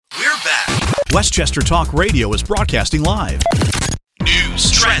Westchester Talk Radio is broadcasting live.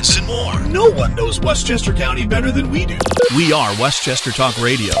 News, trends, and more. No one knows Westchester County better than we do. We are Westchester Talk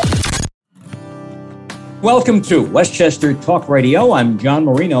Radio. Welcome to Westchester Talk Radio. I'm John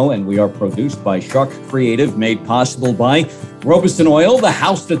Marino, and we are produced by Shark Creative, made possible by Robeson Oil, the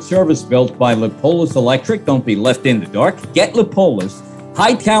house that service built by Lipolis Electric. Don't be left in the dark. Get Lipolis.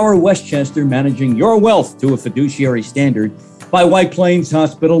 Hightower Westchester, managing your wealth to a fiduciary standard. By White Plains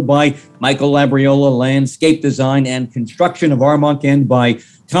Hospital, by Michael Labriola Landscape Design and Construction of Armonk, and by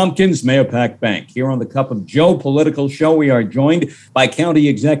Tompkins Mahopac Bank. Here on the Cup of Joe Political Show, we are joined by County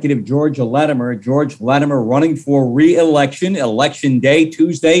Executive George Latimer. George Latimer running for re-election, Election Day,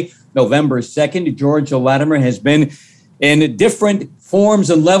 Tuesday, November 2nd. George Latimer has been in different forms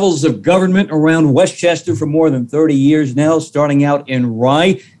and levels of government around Westchester for more than 30 years now, starting out in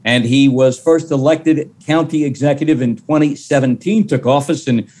Rye. And he was first elected county executive in 2017, took office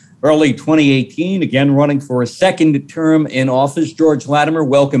in early 2018, again running for a second term in office. George Latimer,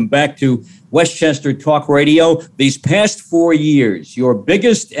 welcome back to Westchester Talk Radio. These past 4 years, your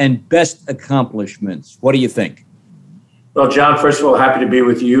biggest and best accomplishments, what do you think? Well, John, first of all, happy to be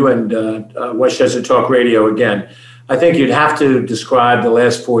with you and Westchester Talk Radio again. I think you'd have to describe the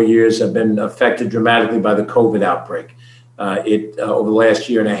last 4 years have been affected dramatically by the COVID outbreak. Over the last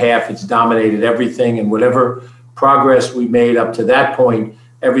year and a half, it's dominated everything, and whatever progress we made up to that point,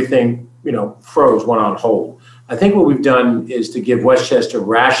 everything, froze, went on hold. I think what we've done is to give Westchester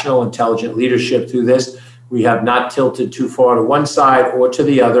rational, intelligent leadership through this. We have not tilted too far to one side or to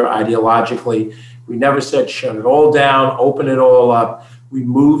the other ideologically. We never said shut it all down, open it all up. We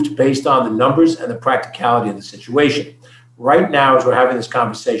moved based on the numbers and the practicality of the situation. Right now, as we're having this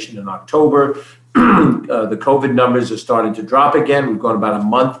conversation in October, the COVID numbers are starting to drop again. We've gone about a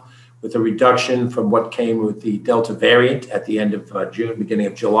month with a reduction from what came with the Delta variant at the end of June, beginning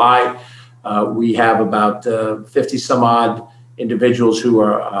of July. We have about 50 some odd individuals who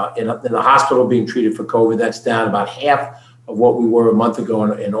are in the hospital being treated for COVID. That's down about half of what we were a month ago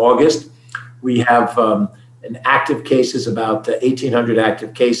in August. We have in active cases, about 1,800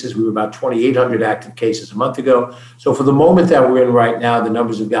 active cases. We were about 2,800 active cases a month ago. So for the moment that we're in right now, the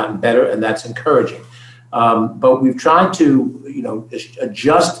numbers have gotten better, and that's encouraging. But we've tried to,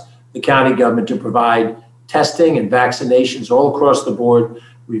 adjust the county government to provide testing and vaccinations all across the board.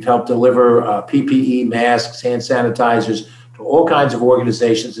 We've helped deliver PPE, masks, hand sanitizers to all kinds of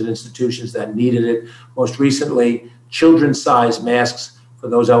organizations and institutions that needed it. Most recently, children's-sized masks for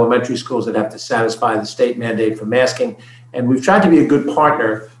those elementary schools that have to satisfy the state mandate for masking. And we've tried to be a good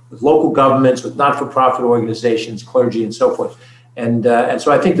partner with local governments, with not-for-profit organizations, clergy, and so forth. And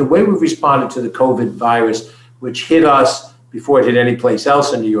so I think the way we've responded to the COVID virus, which hit us before it hit any place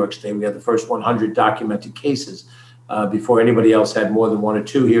else in New York State, we had the first 100 documented cases before anybody else had more than one or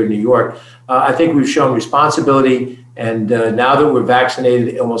two here in New York. I think we've shown responsibility, and now that we're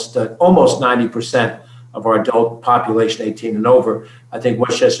vaccinated, almost 90% of our adult population, 18 and over, I think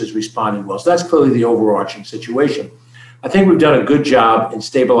Westchester's responded well. So that's clearly the overarching situation. I think we've done a good job in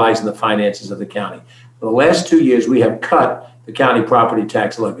stabilizing the finances of the county. For the last 2 years, we have cut the county property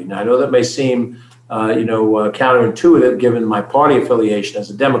tax levy. Now, I know that may seem, counterintuitive given my party affiliation as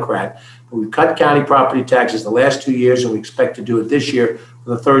a Democrat, but we've cut county property taxes the last 2 years, and we expect to do it this year for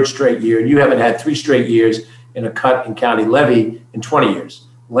the third straight year. And you haven't had 3 straight years in a cut in county levy in 20 years.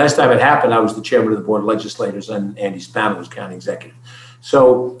 Last time it happened, I was the chairman of the Board of Legislators, and Andy Spano was county executive.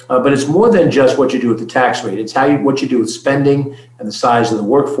 So, but it's more than just what you do with the tax rate. It's what you do with spending and the size of the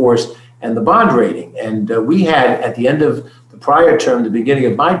workforce and the bond rating. And we had, at the end of the prior term, the beginning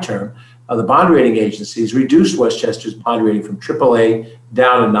of my term, the bond rating agencies reduced Westchester's bond rating from AAA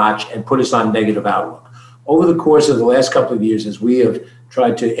down a notch and put us on negative outlook. Over the course of the last couple of years, as we have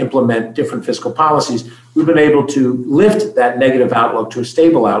tried to implement different fiscal policies, we've been able to lift that negative outlook to a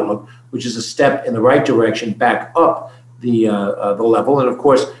stable outlook, which is a step in the right direction back up the level. And of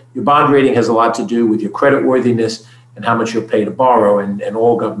course, your bond rating has a lot to do with your credit worthiness and how much you'll pay to borrow, and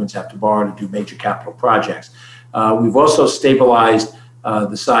all governments have to borrow to do major capital projects. We've also stabilized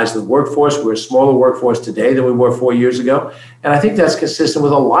the size of the workforce. We're a smaller workforce today than we were 4 years ago, and I think that's consistent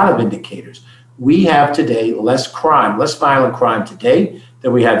with a lot of indicators. We have today less crime, less violent crime today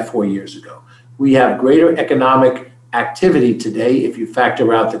than we had 4 years ago. We have greater economic activity today. If you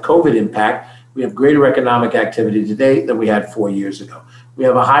factor out the COVID impact, we have greater economic activity today than we had 4 years ago. We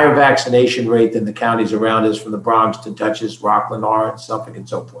have a higher vaccination rate than the counties around us, from the Bronx to Dutchess, Rockland, Orange, Suffolk, and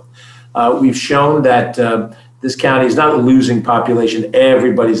so forth. We've shown that this county is not losing population.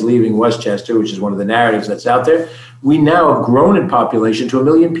 Everybody's leaving Westchester, which is one of the narratives that's out there. We now have grown in population to 1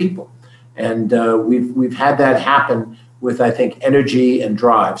 million people. And we've had that happen with, I think, energy and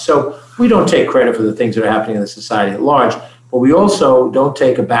drive. So we don't take credit for the things that are happening in the society at large, but we also don't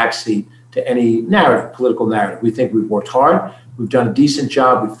take a backseat to any narrative, political narrative. We think we've worked hard, we've done a decent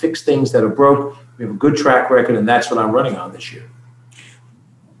job, we've fixed things that are broke, we have a good track record, and that's what I'm running on this year.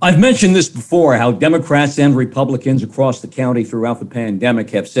 I've mentioned this before, how Democrats and Republicans across the county throughout the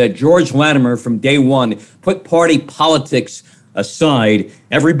pandemic have said George Latimer from day one put party politics aside.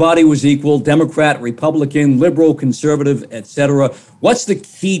 Everybody was equal, Democrat, Republican, liberal, conservative, etc. What's the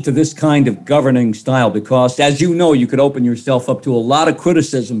key to this kind of governing style? Because, as you know, you could open yourself up to a lot of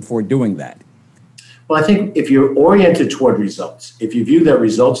criticism for doing that. Well, I think if you're oriented toward results, if you view that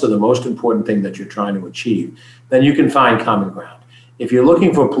results are the most important thing that you're trying to achieve, then you can find common ground. If you're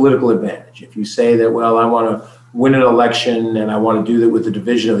looking for political advantage, if you say that, well, I want to win an election and I want to do that with the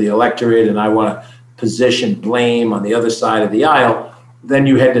division of the electorate and I want to position blame on the other side of the aisle, then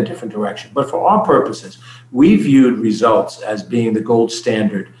you head in a different direction. But for our purposes, we viewed results as being the gold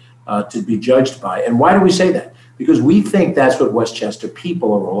standard to be judged by. And why do we say that? Because we think that's what Westchester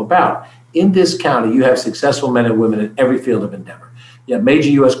people are all about. In this county, you have successful men and women in every field of endeavor. You have major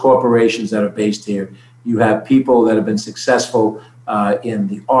U.S. corporations that are based here. You have people that have been successful in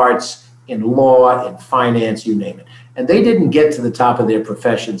the arts, in law, in finance, you name it. And they didn't get to the top of their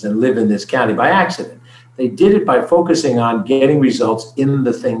professions and live in this county by accident. They did it by focusing on getting results in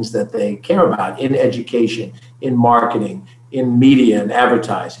the things that they care about, in education, in marketing, in media and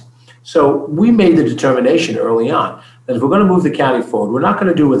advertising. So we made the determination early on that if we're going to move the county forward, we're not going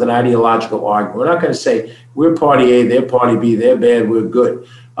to do it with an ideological argument. We're not going to say we're party A, they're party B, they're bad, we're good.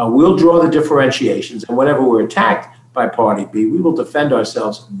 We'll draw the differentiations, and whenever we're attacked by party B, we will defend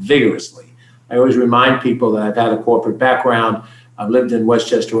ourselves vigorously. I always remind people that I've had a corporate background. I've lived in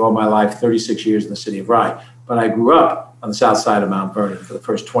Westchester all my life, 36 years in the city of Rye, but I grew up on the south side of Mount Vernon for the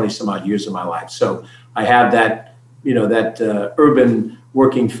first 20 some odd years of my life. So I have that, urban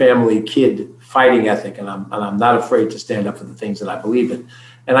working family kid fighting ethic, and I'm not afraid to stand up for the things that I believe in.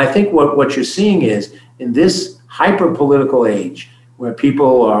 And I think what you're seeing is in this hyper-political age where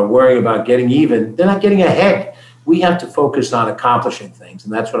people are worrying about getting even, they're not getting ahead. We have to focus on accomplishing things,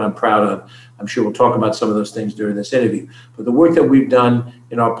 and that's what I'm proud of. I'm sure we'll talk about some of those things during this interview. But the work that we've done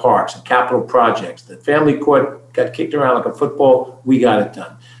in our parks and capital projects, the family court got kicked around like a football, we got it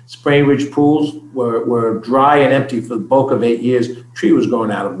done. Spring Ridge pools were dry and empty for the bulk of 8 years. A tree was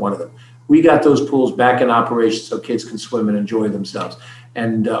growing out of one of them. We got those pools back in operation so kids can swim and enjoy themselves.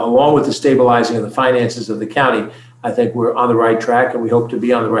 And along with the stabilizing of the finances of the county, I think we're on the right track, and we hope to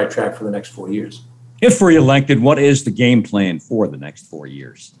be on the right track for the next 4 years. If reelected, what is the game plan for the next 4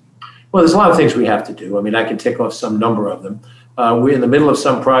 years? Well, there's a lot of things we have to do. I mean, I can tick off some number of them. We're in the middle of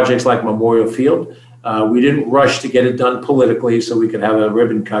some projects like Memorial Field. We didn't rush to get it done politically so we could have a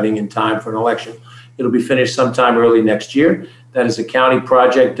ribbon cutting in time for an election. It'll be finished sometime early next year. That is a county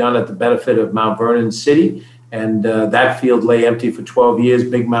project done at the benefit of Mount Vernon City. And that field lay empty for 12 years,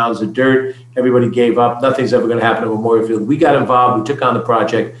 big mounds of dirt. Everybody gave up. Nothing's ever going to happen at Memorial Field. We got involved. We took on the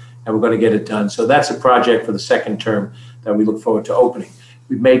project, and we're going to get it done. So that's a project for the second term that we look forward to opening.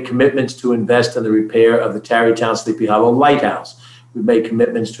 We've made commitments to invest in the repair of the Tarrytown Sleepy Hollow Lighthouse. We've made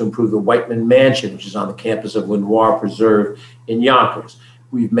commitments to improve the Whiteman Mansion, which is on the campus of Lenoir Preserve in Yonkers.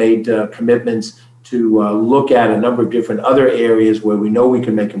 We've made commitments to look at a number of different other areas where we know we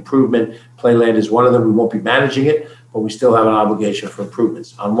can make improvement. Playland is one of them. We won't be managing it, but we still have an obligation for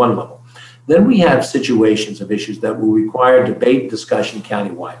improvements on one level. Then we have situations of issues that will require debate and discussion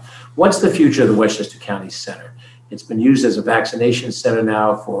countywide. What's the future of the Westchester County Center? It's been used as a vaccination center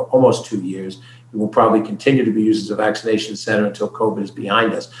now for almost 2 years. It will probably continue to be used as a vaccination center until COVID is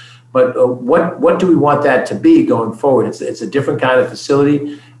behind us. But what do we want that to be going forward? It's a different kind of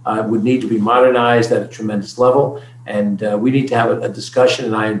facility. It would need to be modernized at a tremendous level. And we need to have a discussion,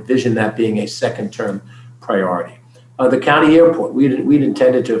 and I envision that being a second-term priority. The county airport, we'd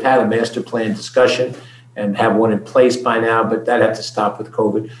intended to have had a master plan discussion and have one in place by now, but that had to stop with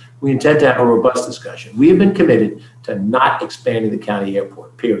COVID. We intend to have a robust discussion. We have been committed to not expanding the county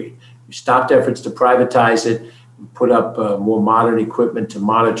airport, period. We stopped efforts to privatize it. We put up more modern equipment to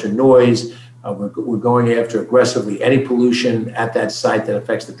monitor noise. We're going after aggressively any pollution at that site that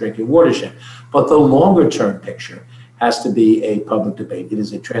affects the drinking watershed. But the longer term picture has to be a public debate. It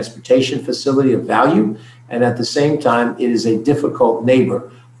is a transportation facility of value, and at the same time, it is a difficult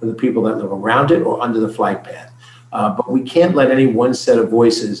neighbor for the people that live around it or under the flight path. But we can't let any one set of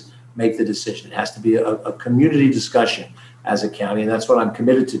voices make the decision. It has to be a community discussion as a county, and that's what I'm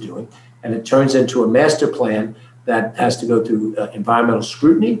committed to doing. And it turns into a master plan that has to go through environmental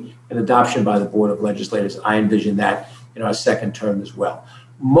scrutiny and adoption by the Board of Legislators. I envision that in our second term as well.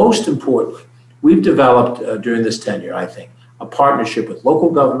 Most importantly, we've developed during this tenure, I think, a partnership with local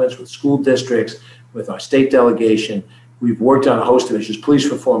governments, with school districts, with our state delegation. We've worked on a host of issues. Police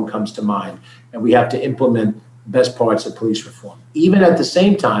reform comes to mind, and we have to implement the best parts of police reform, even at the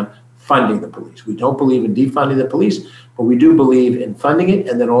same time funding the police. We don't believe in defunding the police, but we do believe in funding it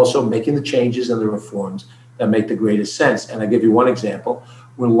and then also making the changes and the reforms that make the greatest sense. And I'll give you one example.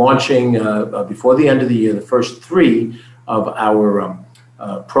 We're launching before the end of the year the first 3 of our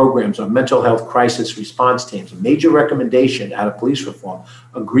programs on mental health crisis response teams. A major recommendation out of police reform,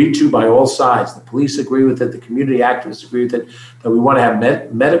 agreed to by all sides. The police agree with it, the community activists agree with it, that we want to have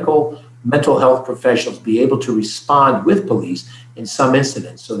mental health professionals be able to respond with police in some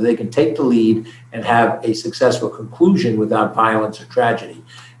incidents so that they can take the lead and have a successful conclusion without violence or tragedy.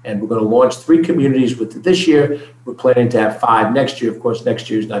 And we're going to launch 3 communities with it this year. We're planning to have 5 next year. Of course, next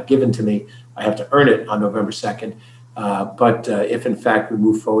year is not given to me. I have to earn it on November 2nd. But if, in fact, we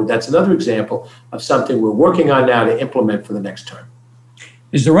move forward, that's another example of something we're working on now to implement for the next term.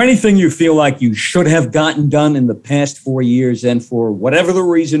 Is there anything you feel like you should have gotten done in the past 4 years and for whatever the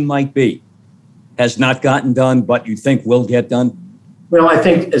reason might be, has not gotten done, but you think will get done? Well, I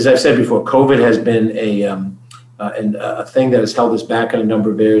think, as I've said before, COVID has been a thing that has held us back in a number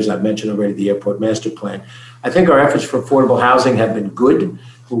of areas. I've mentioned already the airport master plan. I think our efforts for affordable housing have been good.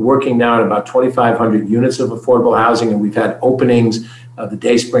 We're working now at about 2,500 units of affordable housing, and we've had openings of the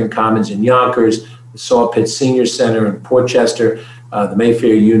Dayspring Commons in Yonkers, the Sawpit Senior Center in Portchester, the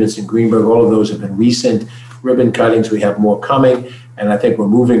Mayfair units in Greenberg. All of those have been recent ribbon cuttings. We have more coming, and I think we're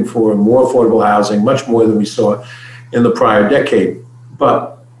moving for more affordable housing, much more than we saw in the prior decade.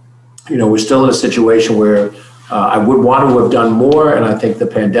 But, we're still in a situation where I would want to have done more, and I think the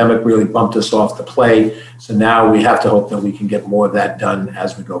pandemic really bumped us off the play. So now we have to hope that we can get more of that done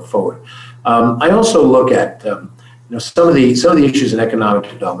as we go forward. I also look at some of the issues in economic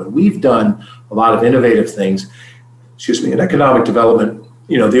development. We've done a lot of innovative things. In economic development.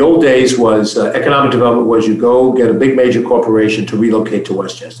 The old days was economic development was you go get a big major corporation to relocate to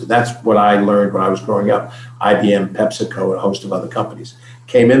Westchester. That's what I learned when I was growing up. IBM, PepsiCo, and a host of other companies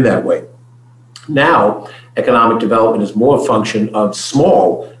came in that way. Now, economic development is more a function of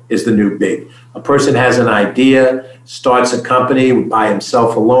small is the new big. A person has an idea, starts a company by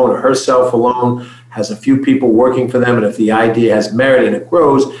himself alone or herself alone, has a few people working for them, and if the idea has merit and it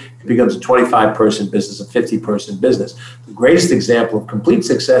grows, it becomes a 25-person business, a 50-person business. The greatest example of complete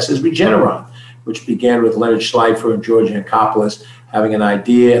success is Regeneron, which began with Leonard Schleifer and George Yancopoulos having an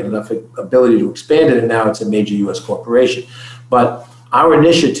idea and enough ability to expand it, and now it's a major U.S. corporation. But our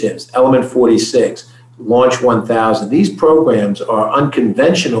initiatives, Element 46, Launch 1000, these programs are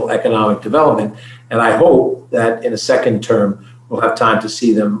unconventional economic development, and I hope that in a second term, we'll have time to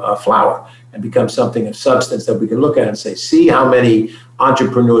see them flower and become something of substance that we can look at and say, see how many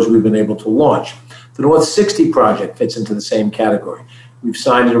entrepreneurs we've been able to launch. The North 60 project fits into the same category. We've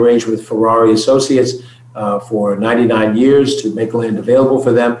signed an arrangement with Ferrari Associates for 99 years to make land available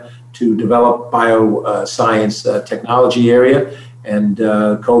for them to develop bioscience technology area. And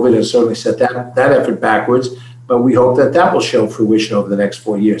COVID has certainly set that effort backwards, but we hope that will show fruition over the next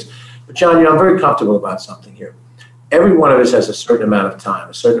 4 years. But John, I'm very comfortable about something here. Every one of us has a certain amount of time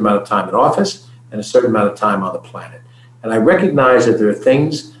in office and a certain amount of time on the planet. And I recognize that there are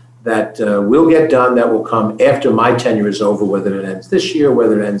things that will get done that will come after my tenure is over, whether it ends this year,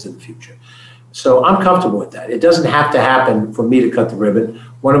 whether it ends in the future. So I'm comfortable with that. It doesn't have to happen for me to cut the ribbon.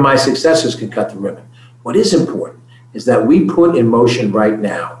 One of my successors can cut the ribbon. What is important is that we put in motion right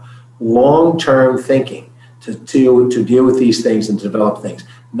now long-term thinking to deal with these things and develop things,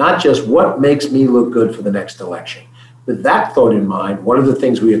 not just what makes me look good for the next election. With that thought in mind, one of the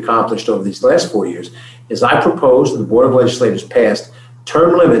things we accomplished over these last 4 years is I proposed, and the Board of Legislators passed,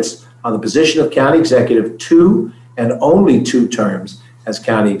 term limits on the position of county executive, 2 and only 2 terms as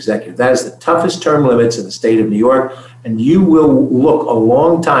county executive. That is the toughest term limits in the state of New York, and you will look a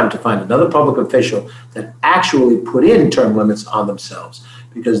long time to find another public official that actually put in term limits on themselves,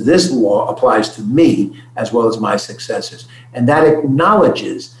 because this law applies to me as well as my successors. And that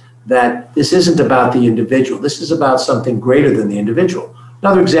acknowledges that this isn't about the individual. This is about something greater than the individual.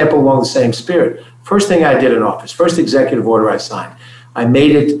 Another example along the same spirit. First thing I did in office, first executive order I signed, I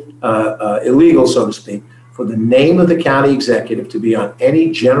made it illegal, so to speak, for the name of the county executive to be on any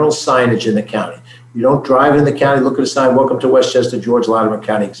general signage in the county. You don't drive in the county, look at a sign, welcome to Westchester, George Latimer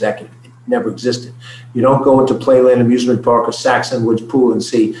County Executive. It never existed. You don't go into Playland Amusement Park or Saxon Woods Pool and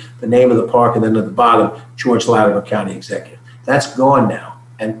see the name of the park and then at the bottom, George Latimer County Executive. That's gone now.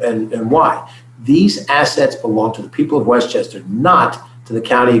 And why? These assets belong to the people of Westchester, not to the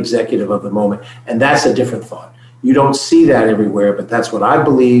county executive of the moment. And that's a different thought. You don't see that everywhere, but that's what I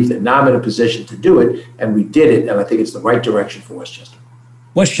believed, and now I'm in a position to do it, and we did it, and I think it's the right direction for Westchester.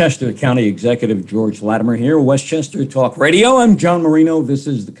 Westchester County Executive George Latimer here, Westchester Talk Radio. I'm John Marino. This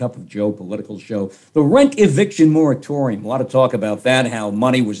is the Cup of Joe political show. The rent eviction moratorium, a lot of talk about that, how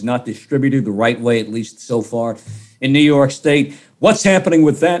money was not distributed the right way, at least so far in New York State. What's happening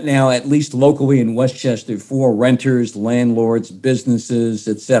with that now, at least locally in Westchester, for renters, landlords, businesses,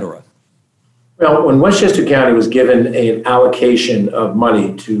 etc.? Well, when Westchester County was given an allocation of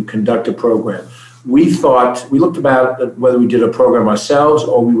money to conduct a program, we looked about whether we did a program ourselves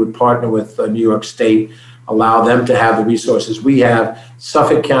or we would partner with New York State, allow them to have the resources we have.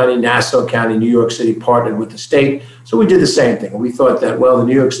 Suffolk County, Nassau County, New York City partnered with the state. So we did the same thing. We thought that, well, the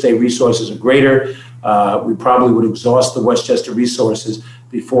New York State resources are greater. We probably would exhaust the Westchester resources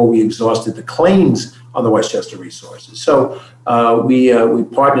before we exhausted the claims on the Westchester resources. So we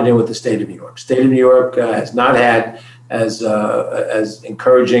partnered in with the state of New York. State of New York has not had as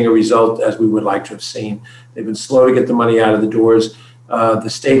encouraging a result as we would like to have seen. They've been slow to get the money out of the doors. The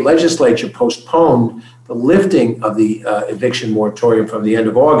state legislature postponed the lifting of the eviction moratorium from the end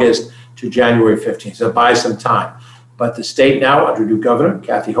of August to January 15th. So buys some time. But the state now, under new governor,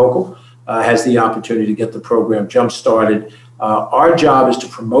 Kathy Hochul, has the opportunity to get the program jump-started. Our job is to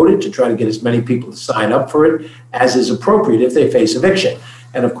promote it, to try to get as many people to sign up for it as is appropriate if they face eviction.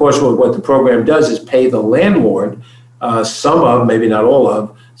 And of course, what the program does is pay the landlord some of, maybe not all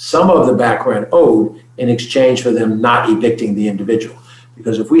of, some of the back rent owed in exchange for them not evicting the individual.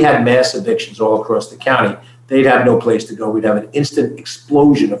 Because if we had mass evictions all across the county, they'd have no place to go. We'd have an instant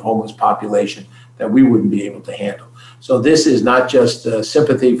explosion of homeless population that we wouldn't be able to handle. So this is not just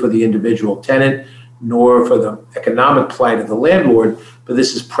sympathy for the individual tenant, nor for the economic plight of the landlord, but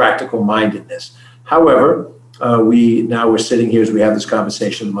this is practical mindedness. However, we're sitting here as we have this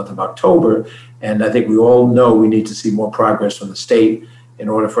conversation in the month of October, and I think we all know we need to see more progress from the state in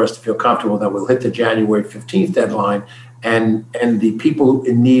order for us to feel comfortable that we'll hit the January 15th deadline, and the people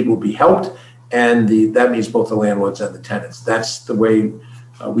in need will be helped, and that means both the landlords and the tenants. That's the way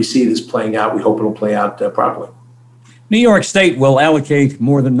we see this playing out. We hope it'll play out properly. New York State will allocate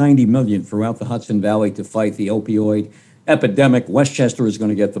more than $90 million throughout the Hudson Valley to fight the opioid epidemic. Westchester is going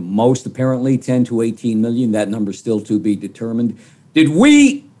to get the most, apparently, 10 to 18 million. That number still to be determined. Did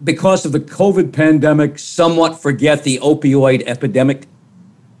we, because of the COVID pandemic, somewhat forget the opioid epidemic?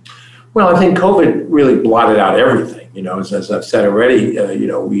 Well, I think COVID really blotted out everything. As I've said already,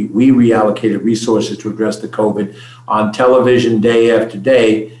 we reallocated resources to address the COVID on television day after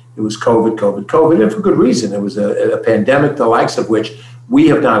day. It was COVID, and for good reason. It was a pandemic, the likes of which we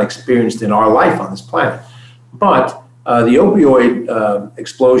have not experienced in our life on this planet. But the opioid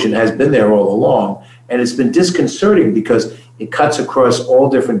explosion has been there all along, and it's been disconcerting because it cuts across all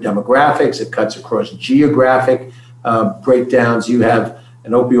different demographics. It cuts across geographic breakdowns. You have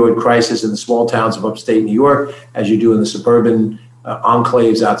an opioid crisis in the small towns of upstate New York, as you do in the suburban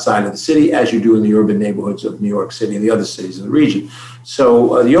enclaves outside of the city, as you do in the urban neighborhoods of New York City and the other cities in the region.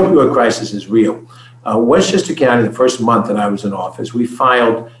 So the opioid crisis is real. Westchester County, the first month that I was in office, we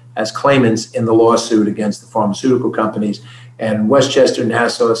filed as claimants in the lawsuit against the pharmaceutical companies, and Westchester,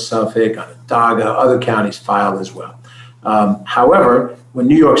 Nassau, Suffolk, Onondaga, other counties filed as well. However, when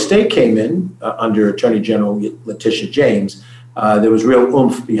New York State came in under Attorney General Letitia James, there was real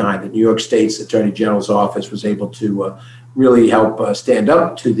oomph behind it. New York State's Attorney General's office was able to really help stand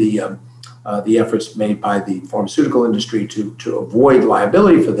up to the efforts made by the pharmaceutical industry to avoid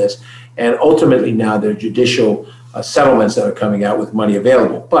liability for this. And ultimately now there are judicial settlements that are coming out with money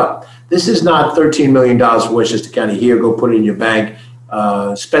available. But this is not $13 million for Westchester County. Here, go put it in your bank,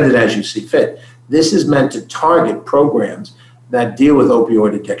 spend it as you see fit. This is meant to target programs that deal with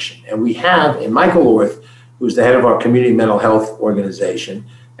opioid addiction. And we have in Michael Orth, who's the head of our community mental health organization,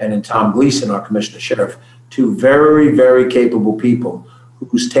 and in Tom Gleason, our commissioner sheriff, two very, very capable people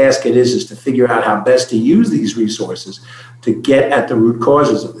whose task it is to figure out how best to use these resources to get at the root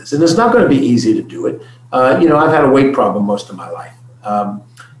causes of this. And it's not going to be easy to do it. I've had a weight problem most of my life.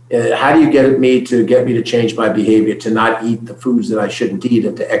 How do you get me to change my behavior, to not eat the foods that I shouldn't eat,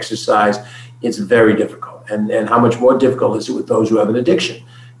 and to exercise? It's very difficult. And how much more difficult is it with those who have an addiction?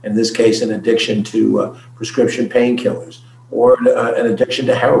 In this case, an addiction to prescription painkillers or an addiction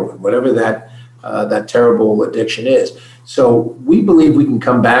to heroin, whatever that terrible addiction is. So we believe we can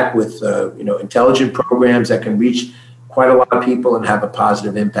come back with intelligent programs that can reach quite a lot of people and have a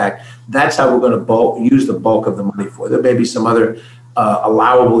positive impact. That's how we're going to use the bulk of the money for. There may be some other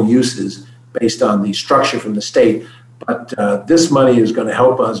allowable uses based on the structure from the state, but this money is going to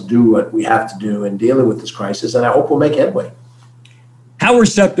help us do what we have to do in dealing with this crisis, and I hope we'll make headway. How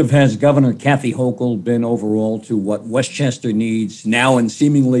receptive has Governor Kathy Hochul been overall to what Westchester needs now and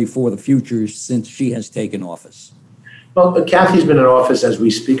seemingly for the future since she has taken office? Well, Kathy's been in office as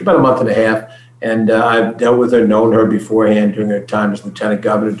we speak about a month and a half, and I've dealt with her, known her beforehand during her time as lieutenant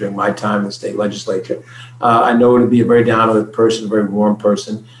governor, during my time in the state legislature. I know her to be a very down-to-earth person, a very warm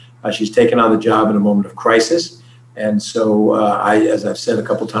person. She's taken on the job in a moment of crisis, and so as I've said a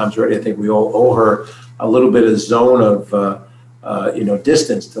couple times already, I think we all owe her a little bit of zone of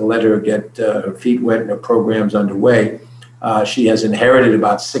distance to let her get her feet wet and her programs underway. She has inherited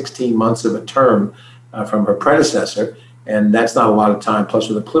about 16 months of a term from her predecessor, and that's not a lot of time. Plus,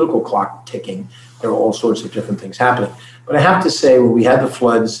 with the political clock ticking, there are all sorts of different things happening. But I have to say, when we had the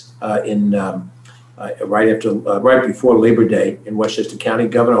floods right before Labor Day in Westchester County,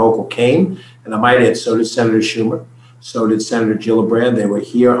 Governor Hochul came, and I might add, so did Senator Schumer, so did Senator Gillibrand. They were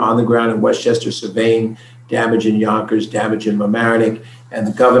here on the ground in Westchester surveying damage in Yonkers, damage in Mamaroneck, and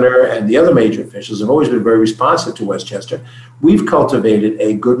the governor and the other major officials have always been very responsive to Westchester. We've cultivated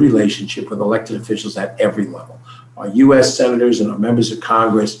a good relationship with elected officials at every level. Our U.S. senators and our members of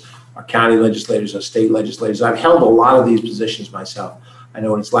Congress, our county legislators, our state legislators. I've held a lot of these positions myself. I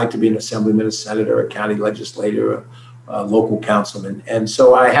know what it's like to be an assemblyman, a senator, a county legislator, a local councilman. And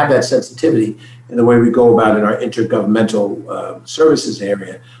so I have that sensitivity in the way we go about in our intergovernmental services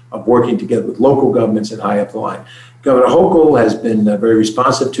area of working together with local governments and high up the line. Governor Hochul has been very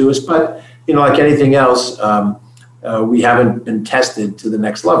responsive to us, but like anything else, we haven't been tested to the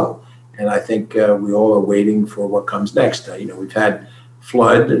next level. And I think we all are waiting for what comes next. We've had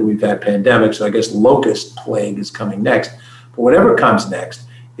flood and we've had pandemic, so I guess locust plague is coming next. But whatever comes next,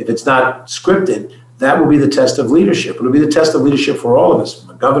 if it's not scripted, that will be the test of leadership. It'll be the test of leadership for all of us,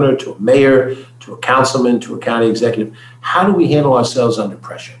 from a governor to a mayor, to a councilman, to a county executive. How do we handle ourselves under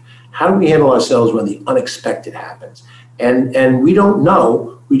pressure? How do we handle ourselves when the unexpected happens? And we don't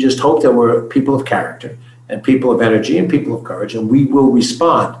know. We just hope that we're people of character and people of energy and people of courage, and we will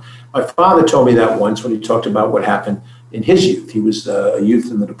respond. My father told me that once when he talked about what happened in his youth. He was a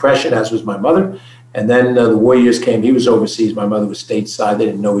youth in the Depression, as was my mother. And then the war years came. He was overseas. My mother was stateside. They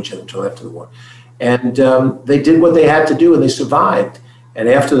didn't know each other until after the war. And they did what they had to do, and they survived. And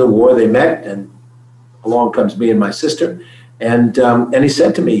after the war, they met, and along comes me and my sister. And he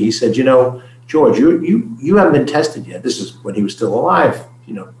said to me, he said, George, you haven't been tested yet. This is when he was still alive,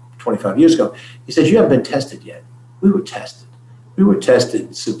 25 years ago. He said, you haven't been tested yet. We were tested. We were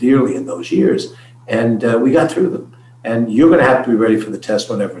tested severely in those years, and we got through them. And you're going to have to be ready for the test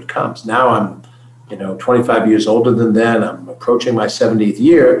whenever it comes. Now I'm 25 years older than then. I'm approaching my 70th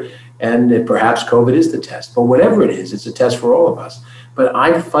year, and perhaps COVID is the test. But whatever it is, it's a test for all of us. But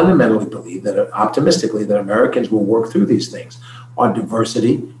I fundamentally believe that, optimistically, that Americans will work through these things. Our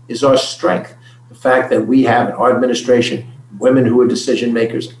diversity is our strength. The fact that we have in our administration women who are decision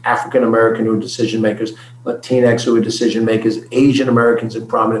makers, African American who are decision makers, Latinx who are decision makers, Asian Americans in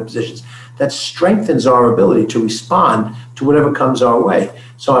prominent positions, that strengthens our ability to respond to whatever comes our way.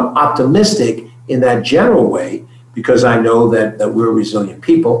 So I'm optimistic in that general way, because I know that we're resilient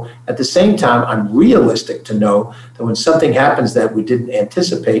people. At the same time, I'm realistic to know that when something happens that we didn't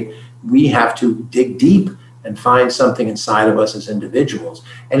anticipate, we have to dig deep and find something inside of us as individuals.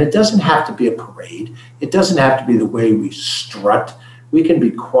 And it doesn't have to be a parade. It doesn't have to be the way we strut. We can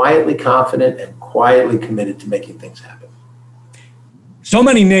be quietly confident and quietly committed to making things happen. So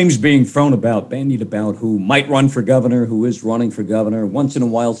many names being bandied about, who might run for governor, who is running for governor. Once in a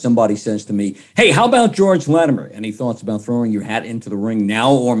while, somebody says to me, hey, how about George Latimer? Any thoughts about throwing your hat into the ring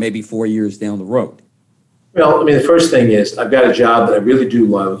now or maybe 4 years down the road? Well, the first thing is I've got a job that I really do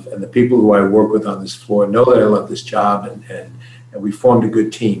love, and the people who I work with on this floor know that I love this job, and we formed a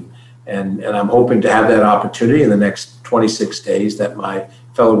good team. And I'm hoping to have that opportunity in the next 26 days, that my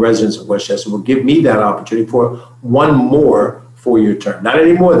fellow residents of Westchester will give me that opportunity for one more 4-year term. Not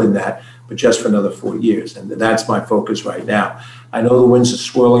any more than that, but just for another 4 years. And that's my focus right now. I know the winds are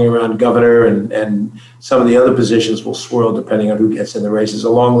swirling around governor, and some of the other positions will swirl depending on who gets in the race. There's a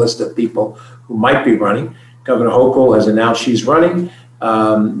long list of people who might be running. Governor Hochul has announced she's running.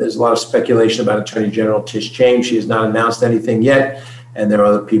 There's a lot of speculation about Attorney General Tish James. She has not announced anything yet, and there are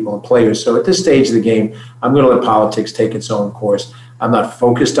other people and players. So at this stage of the game, I'm going to let politics take its own course. I'm not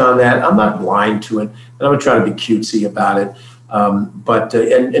focused on that. I'm not blind to it, and I'm going to try to be cutesy about it. But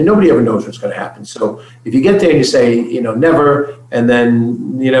nobody ever knows what's going to happen. So if you get there and you say, never, and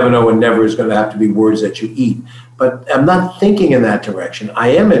then you never know when never is going to have to be words that you eat. But I'm not thinking in that direction. I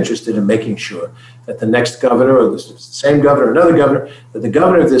am interested in making sure that the next governor, or the same governor, another governor, that the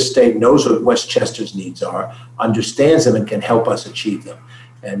governor of this state knows what Westchester's needs are, understands them, and can help us achieve them.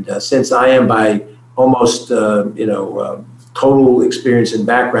 And since I am by almost, total total experience and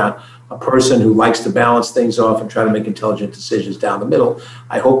background, a person who likes to balance things off and try to make intelligent decisions down the middle.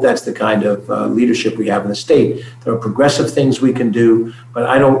 I hope that's the kind of leadership we have in the state. There are progressive things we can do, but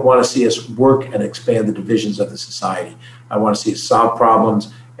I don't want to see us work and expand the divisions of the society. I want to see us solve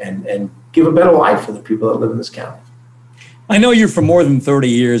problems and give a better life for the people that live in this county. I know you for more than 30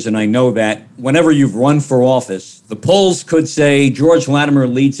 years, and I know that whenever you've run for office, the polls could say George Latimer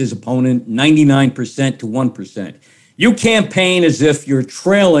leads his opponent 99% to 1%. You campaign as if you're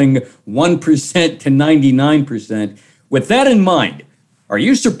trailing 1% to 99%. With that in mind, are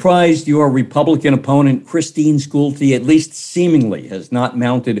you surprised your Republican opponent, Christine Schulte, at least seemingly, has not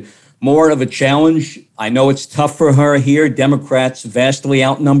mounted more of a challenge? I know it's tough for her here. Democrats vastly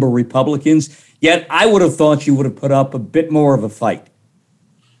outnumber Republicans. Yet I would have thought you would have put up a bit more of a fight.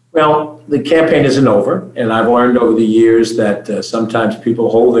 Well, the campaign isn't over, and I've learned over the years that sometimes people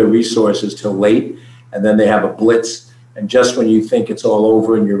hold their resources till late, and then they have a blitz, and just when you think it's all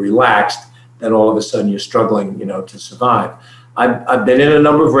over and you're relaxed, then all of a sudden you're struggling, to survive. I've been in a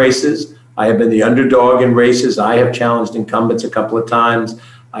number of races. I have been the underdog in races. I have challenged incumbents a couple of times.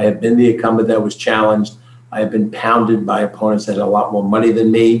 I have been the incumbent that was challenged. I have been pounded by opponents that had a lot more money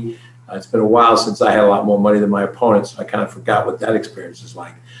than me. It's been a while since I had a lot more money than my opponents, so I kind of forgot what that experience is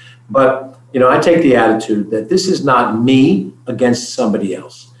like. But, I take the attitude that this is not me against somebody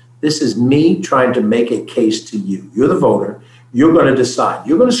else. This is me trying to make a case to you. You're the voter. You're going to decide.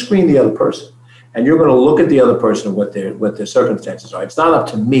 You're going to screen the other person, and you're going to look at the other person and what their circumstances are. It's not up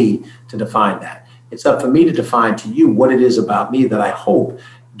to me to define that. It's up for me to define to you what it is about me that I hope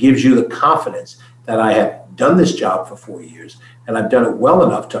gives you the confidence that I have done this job for 4 years, and I've done it well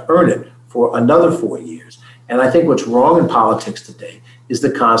enough to earn it for another 4 years. And I think what's wrong in politics today is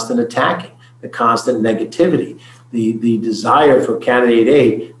the constant attacking, the constant negativity, the desire for candidate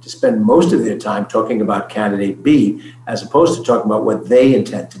A to spend most of their time talking about candidate B as opposed to talking about what they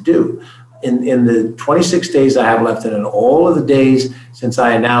intend to do. In the 26 days I have left and in all of the days since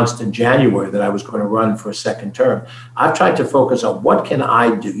I announced in January that I was going to run for a second term, I've tried to focus on what can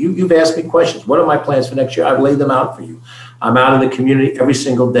I do. You've asked me questions. What are my plans for next year? I've laid them out for you. I'm out in the community every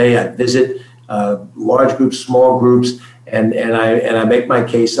single day. I visit large groups, small groups, and I make my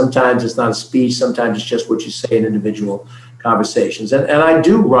case. Sometimes it's not a speech. Sometimes it's just what you say in individual conversations. And I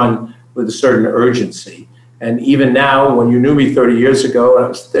do run with a certain urgency. And even now, when you knew me 30 years ago, and I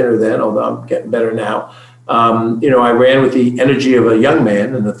was thinner then, although I'm getting better now, I ran with the energy of a young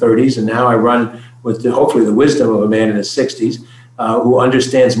man in the 30s, and now I run with hopefully the wisdom of a man in his 60s who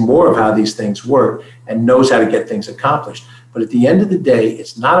understands more of how these things work and knows how to get things accomplished. But at the end of the day,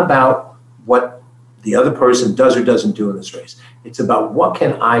 it's not about what the other person does or doesn't do in this race. It's about what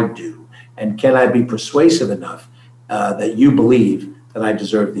can I do, and can I be persuasive enough that you believe that I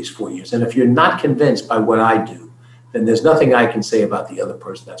deserve these 4 years. And if you're not convinced by what I do, then there's nothing I can say about the other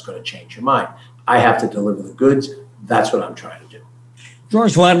person that's going to change your mind. I have to deliver the goods. That's what I'm trying to do.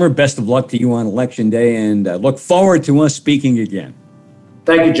 George Latimer, best of luck to you on Election Day, and look forward to us speaking again.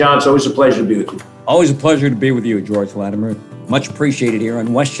 Thank you, John. It's always a pleasure to be with you. Always a pleasure to be with you, George Latimer. Much appreciated here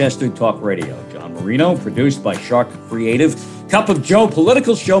on Westchester Talk Radio. John Marino, produced by Shark Creative. Cup of Joe,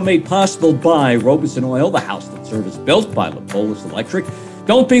 political show made possible by Robeson Oil, the house that service built by Lipolis Electric.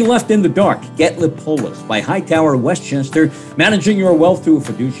 Don't be left in the dark. Get Lipolis by Hightower Westchester, managing your wealth to a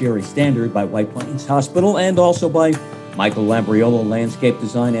fiduciary standard by White Plains Hospital, and also by Michael Labriola Landscape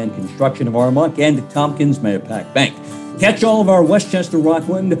Design and Construction of Armonk and Tompkins Mahopac Bank. Catch all of our Westchester,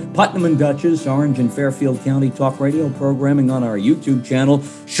 Rockland, Putnam and Dutchess, Orange and Fairfield County Talk Radio programming on our YouTube channel,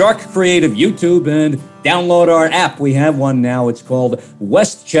 Shark Creative YouTube, and download our app. We have one now. It's called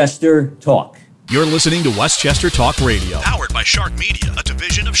Westchester Talk. You're listening to Westchester Talk Radio, powered by Shark Media, a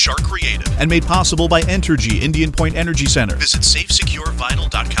division of Shark Creative, and made possible by Entergy Indian Point Energy Center. Visit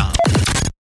safesecurevinyl.com.